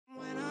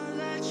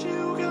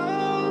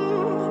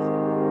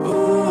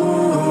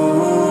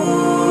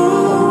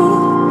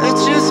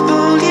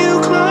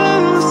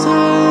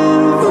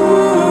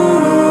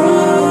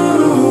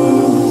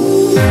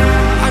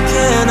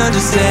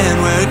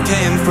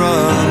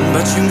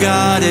but you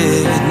got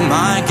it,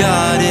 my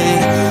got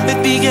it.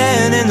 It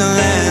began in the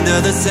land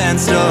of the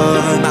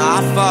sandstorm.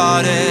 I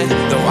fought it,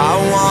 though I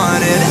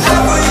wanted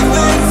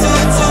everything to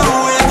do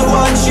with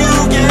what you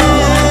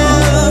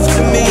gave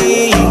to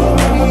me.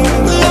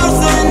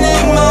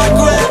 Loosening my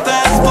grip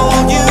as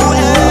pulled you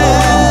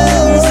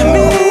into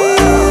me.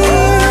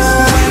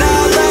 When I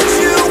let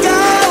you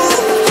go,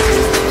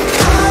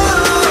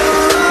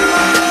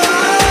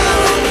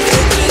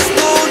 it just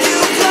pulled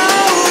you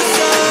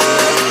closer.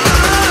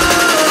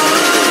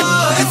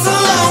 It's a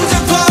long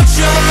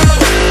departure.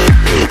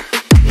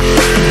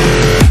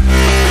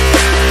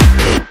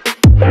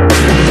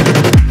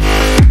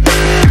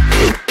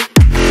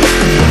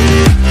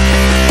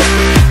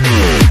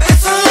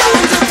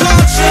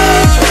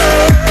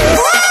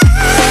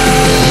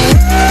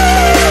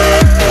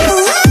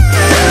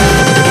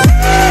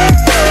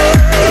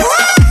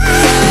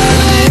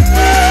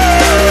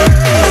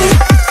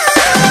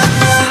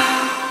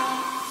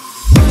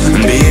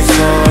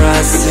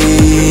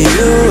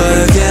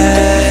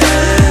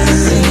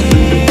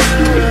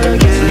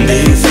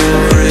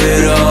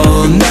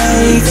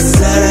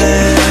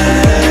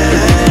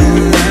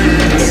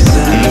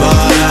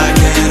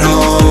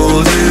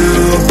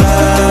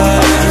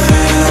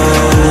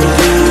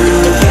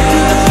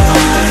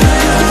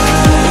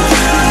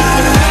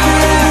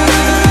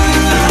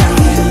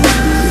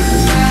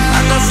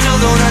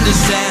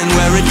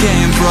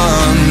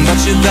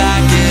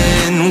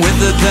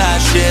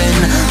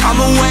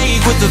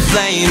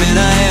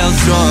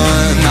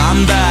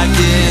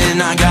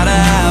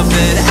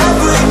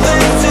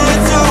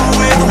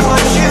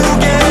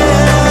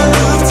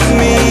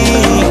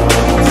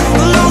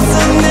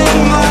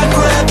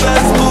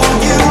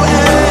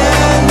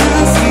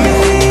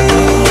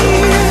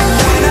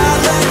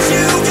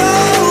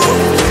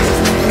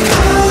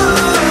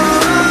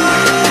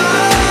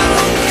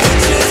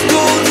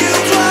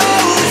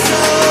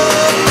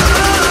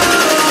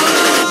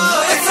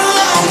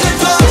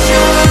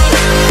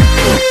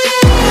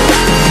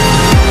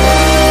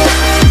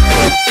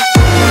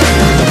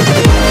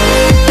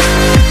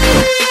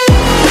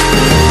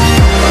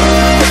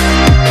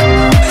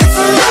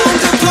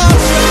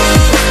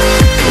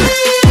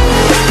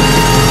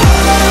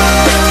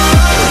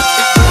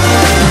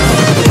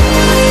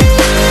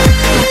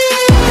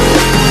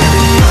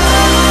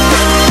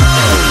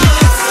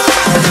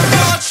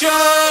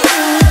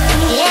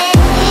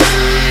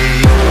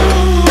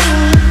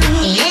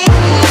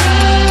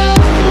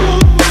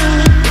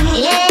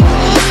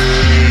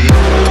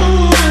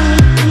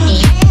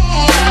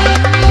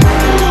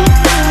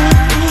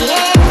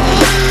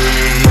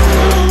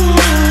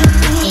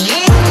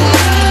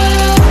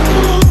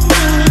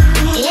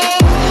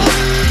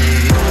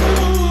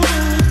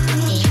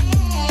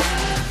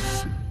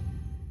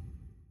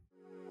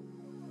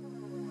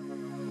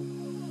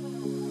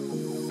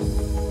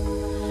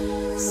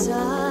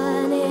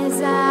 Sun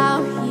is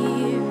out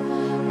here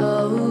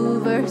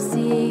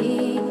overseas.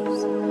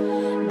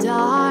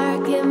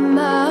 Dark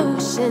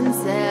emotions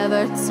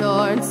ever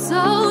torn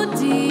so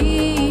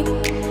deep,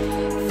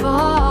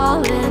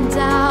 falling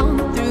down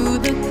through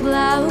the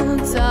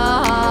clouds.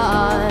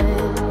 I'm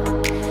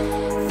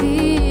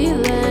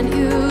feeling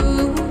you.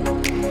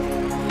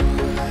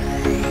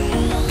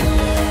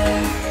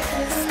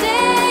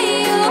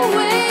 Stay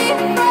away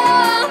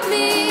from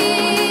me.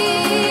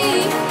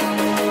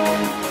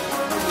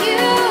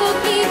 You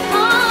keep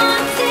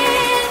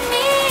haunting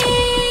me.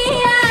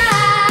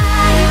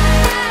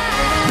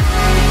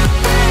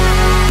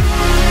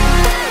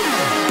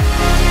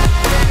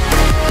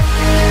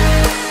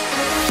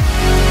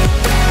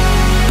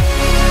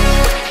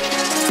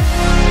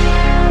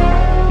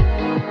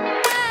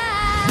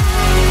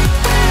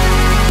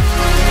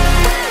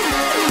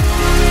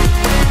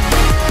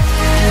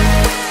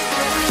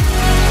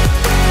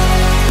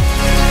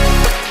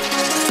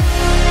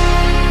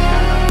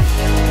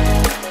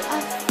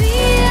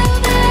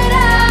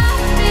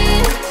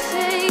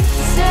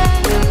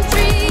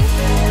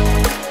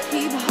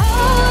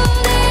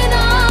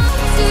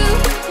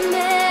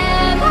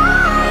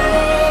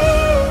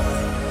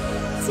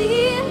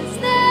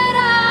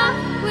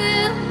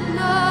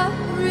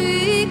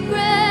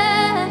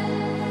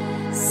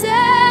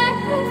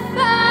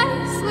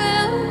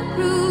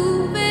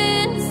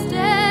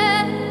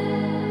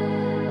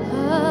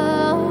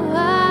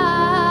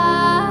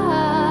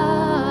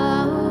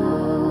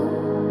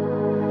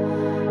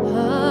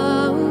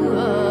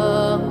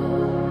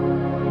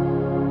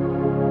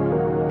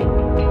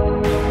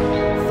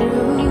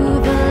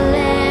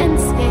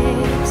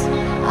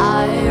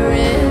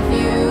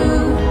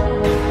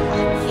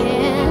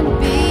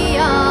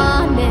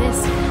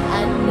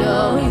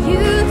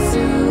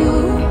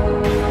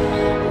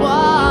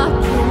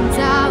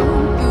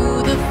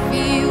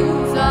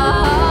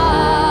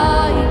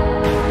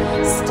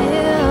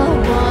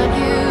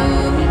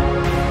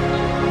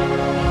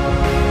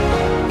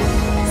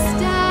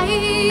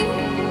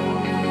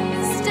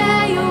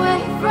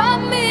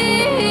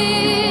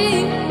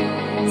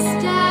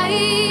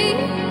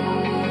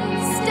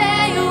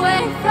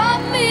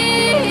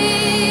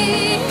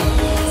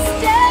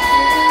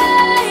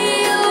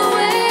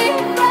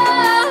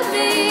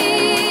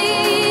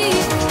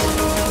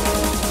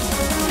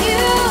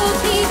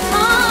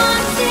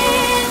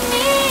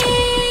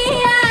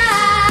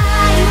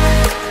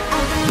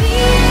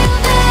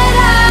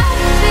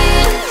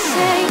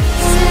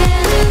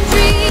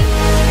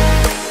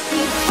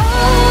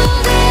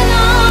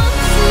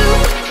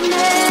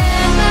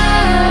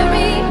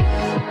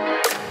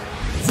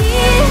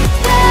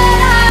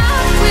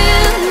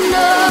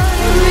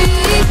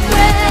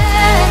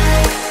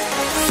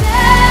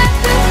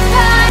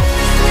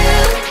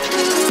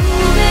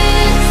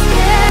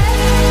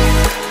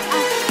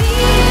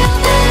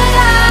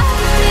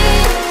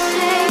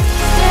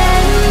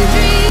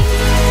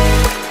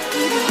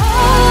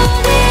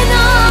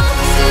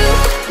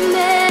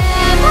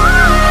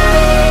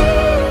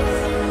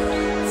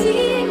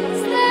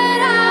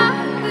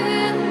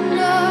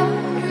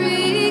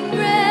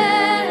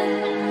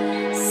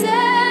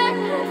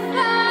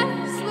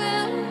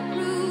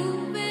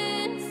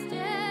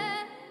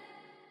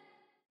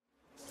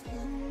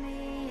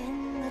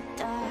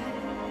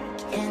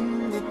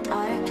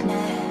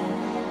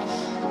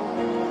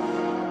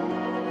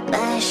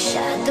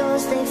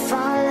 they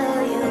follow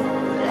you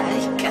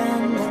like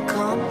an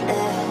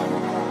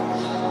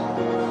accomplice.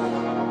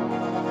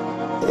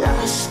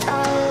 Lost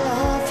all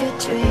of your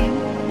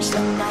dreams,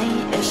 the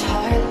night is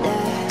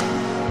heartless.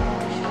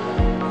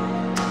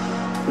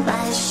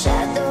 My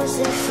shadows,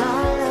 they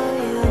follow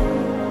you.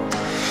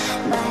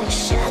 My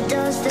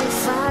shadows, they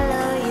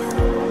follow you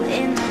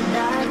in the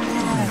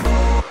darkness.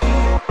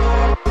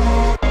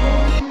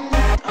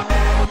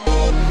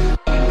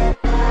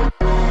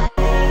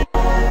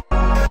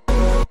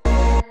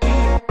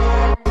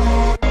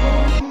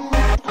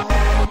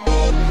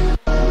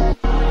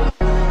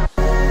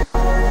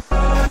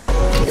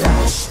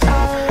 Lost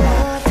all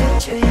of your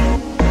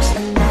dreams,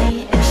 the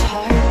night is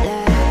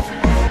heartless.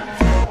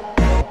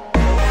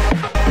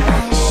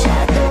 My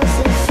shadows,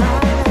 they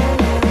follow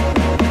you.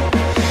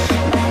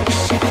 My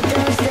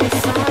shadows, they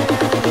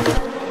follow you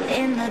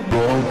in the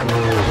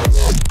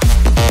darkness.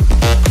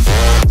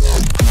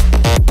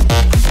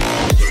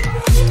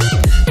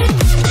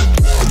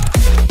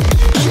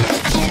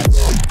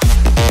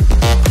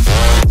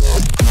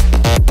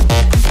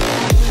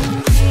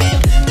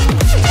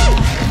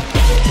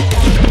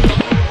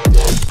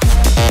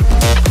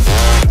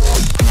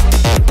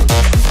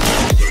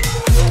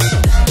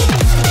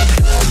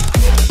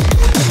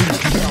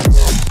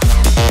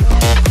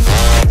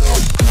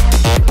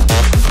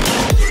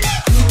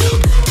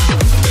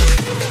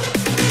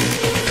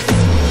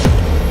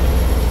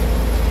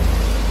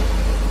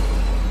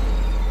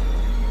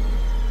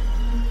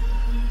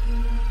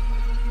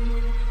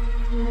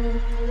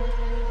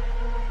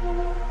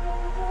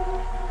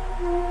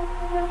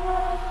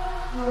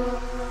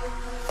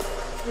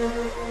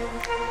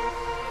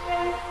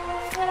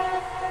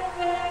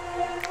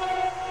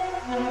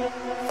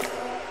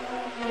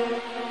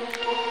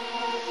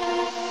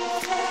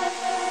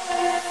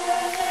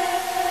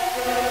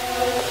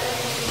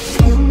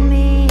 Feel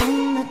me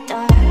in the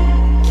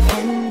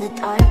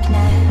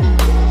darkness.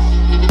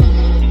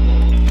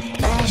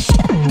 My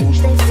shadows,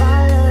 they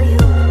follow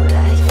you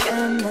like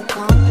an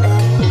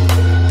accomplice.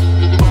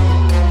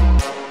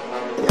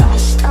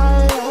 Lost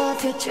all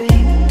of your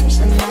dreams,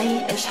 the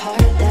night is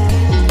heartless.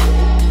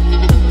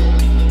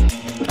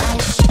 My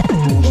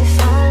shadows, they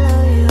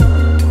follow you.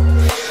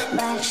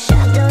 My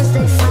shadows,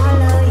 they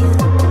follow you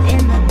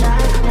in the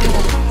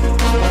darkness.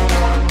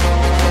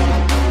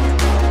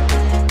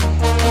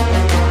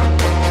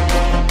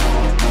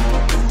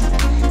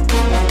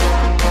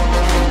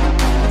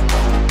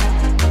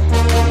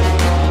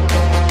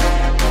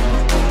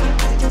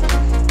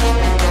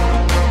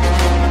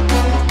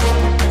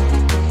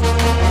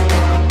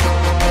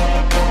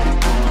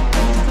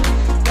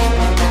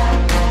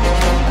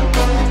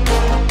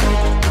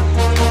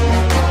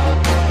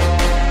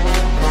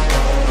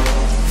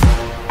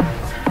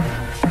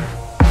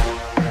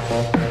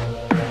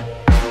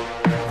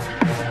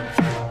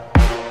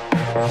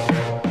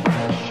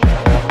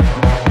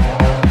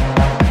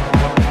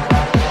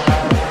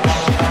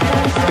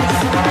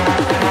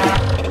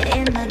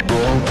 In the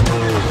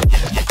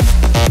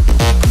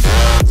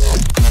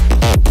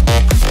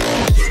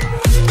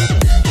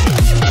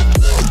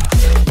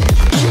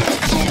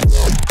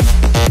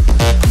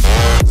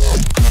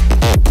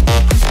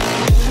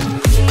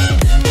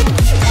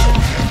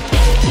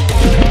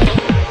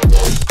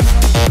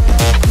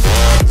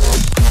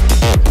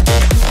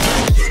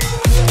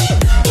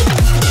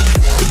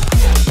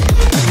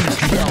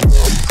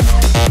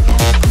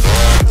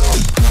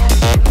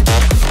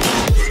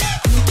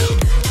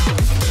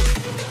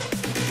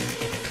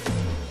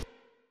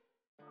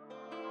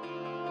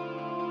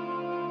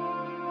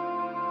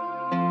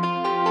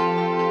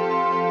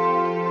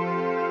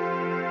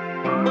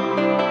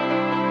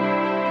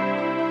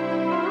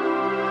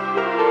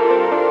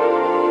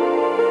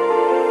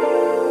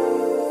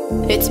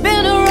It's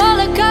been a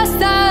roller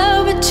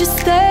coaster, but you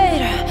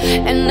stayed.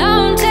 And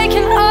now I'm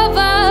taking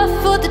over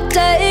for the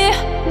day.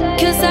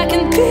 Cause I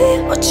can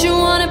be what you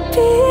wanna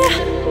be.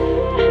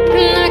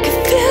 And I can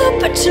feel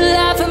but you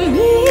love for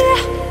me.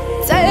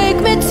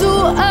 Take me to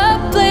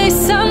a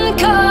place I'm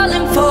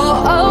calling for.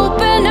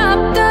 Open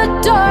up the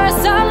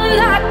doors, I'm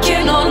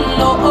knocking on.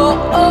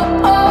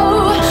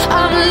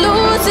 I'm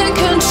losing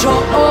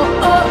control.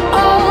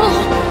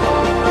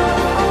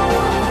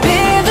 Be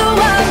the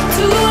one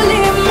to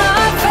leave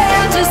my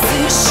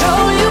fantasy.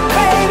 Show you,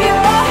 baby,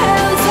 your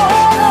hands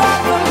all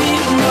over me.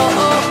 No,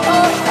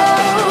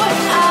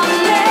 I'll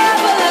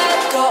never let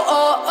go.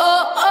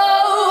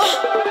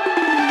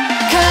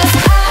 Cause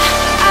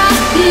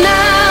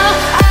now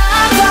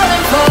I'm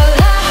falling for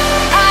love.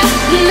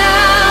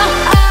 Now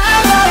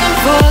I'm falling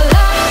for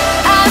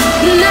love.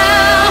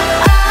 Now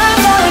I'm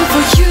falling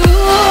for you.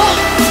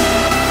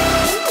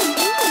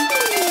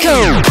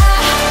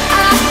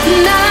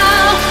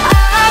 Now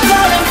I'm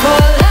falling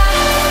for love.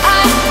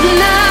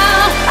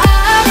 Now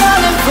I'm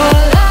falling for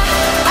love.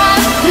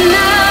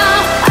 Now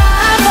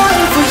I'm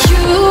falling for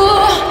you.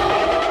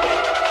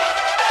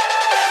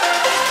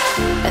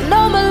 And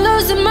I'm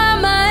losing my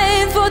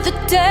mind for the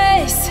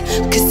days.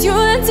 Cause you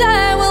and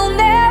I will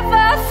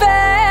never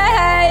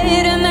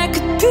fade. And I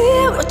could be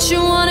what you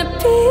wanna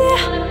be.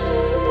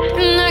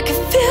 And I can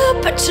feel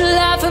but you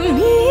laugh at